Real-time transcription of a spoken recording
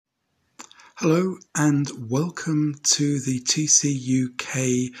Hello and welcome to the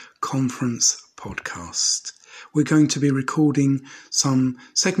TCUK Conference podcast. We're going to be recording some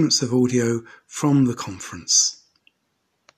segments of audio from the conference.